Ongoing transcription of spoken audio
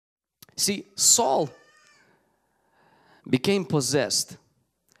See, Saul became possessed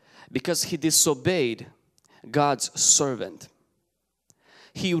because he disobeyed God's servant.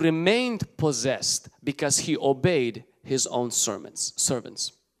 He remained possessed because he obeyed his own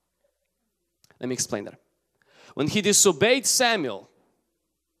servants. Let me explain that. When he disobeyed Samuel,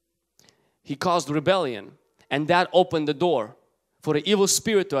 he caused rebellion, and that opened the door for an evil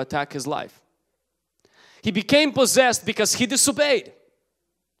spirit to attack his life. He became possessed because he disobeyed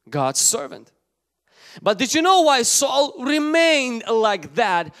God's servant. But did you know why Saul remained like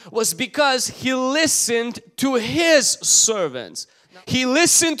that? Was because he listened to his servants. He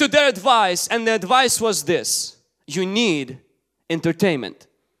listened to their advice, and the advice was this: you need entertainment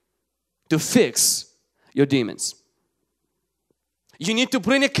to fix your demons. You need to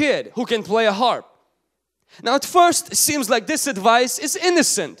bring a kid who can play a harp. Now at first it seems like this advice is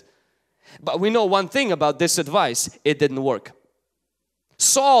innocent, but we know one thing about this advice: it didn't work.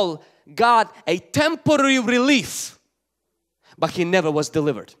 Saul got a temporary relief, but he never was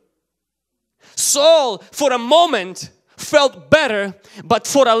delivered. Saul for a moment felt better, but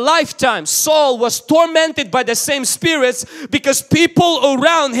for a lifetime Saul was tormented by the same spirits because people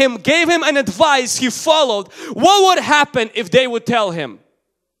around him gave him an advice he followed. What would happen if they would tell him,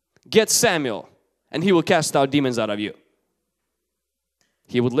 get Samuel and he will cast out demons out of you?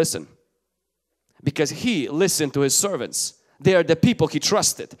 He would listen because he listened to his servants. They are the people he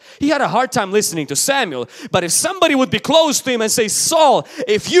trusted. He had a hard time listening to Samuel, but if somebody would be close to him and say, Saul,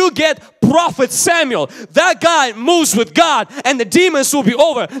 if you get prophet Samuel, that guy moves with God and the demons will be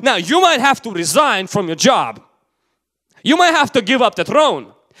over. Now you might have to resign from your job. You might have to give up the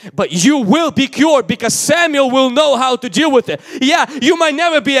throne, but you will be cured because Samuel will know how to deal with it. Yeah, you might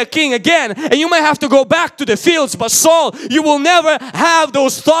never be a king again and you might have to go back to the fields, but Saul, you will never have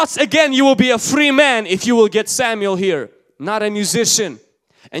those thoughts again. You will be a free man if you will get Samuel here. Not a musician.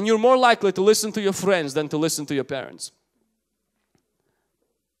 And you're more likely to listen to your friends than to listen to your parents.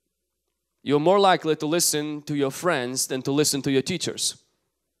 You're more likely to listen to your friends than to listen to your teachers.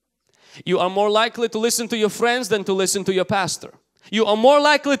 You are more likely to listen to your friends than to listen to your pastor. You are more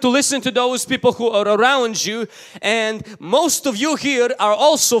likely to listen to those people who are around you, and most of you here are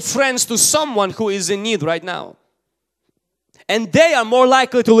also friends to someone who is in need right now. And they are more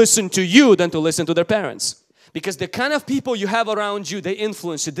likely to listen to you than to listen to their parents. Because the kind of people you have around you, they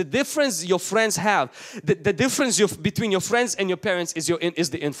influence you. The difference your friends have, the difference between your friends and your parents is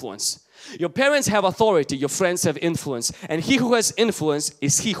the influence. Your parents have authority, your friends have influence. And he who has influence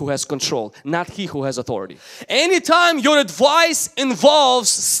is he who has control, not he who has authority. Anytime your advice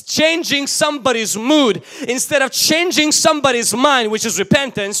involves changing somebody's mood, instead of changing somebody's mind, which is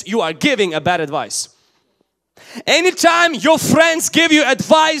repentance, you are giving a bad advice. Anytime your friends give you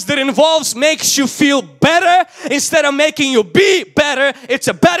advice that makes you feel better instead of making you be better, it's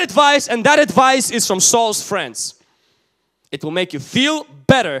a bad advice, and that advice is from Saul's friends. It will make you feel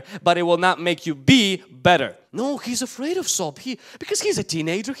better, but it will not make you be better. No, he's afraid of Saul because he's a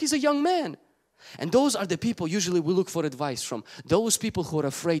teenager, he's a young man. And those are the people usually we look for advice from. Those people who are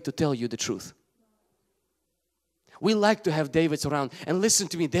afraid to tell you the truth. We like to have Davids around, and listen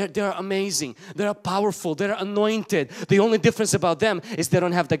to me, they're amazing, they're powerful, they're anointed. The only difference about them is they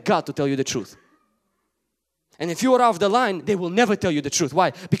don't have the gut to tell you the truth. And if you are off the line, they will never tell you the truth.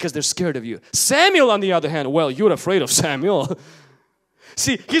 Why? Because they're scared of you. Samuel, on the other hand, well, you're afraid of Samuel.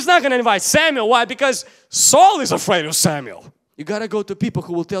 See, he's not going to invite Samuel. Why? Because Saul is afraid of Samuel. You got to go to people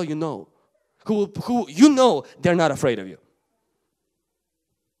who will tell you no, who you know they're not afraid of you.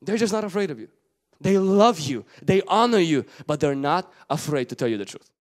 They're just not afraid of you. They love you, they honor you, but they're not afraid to tell you the truth.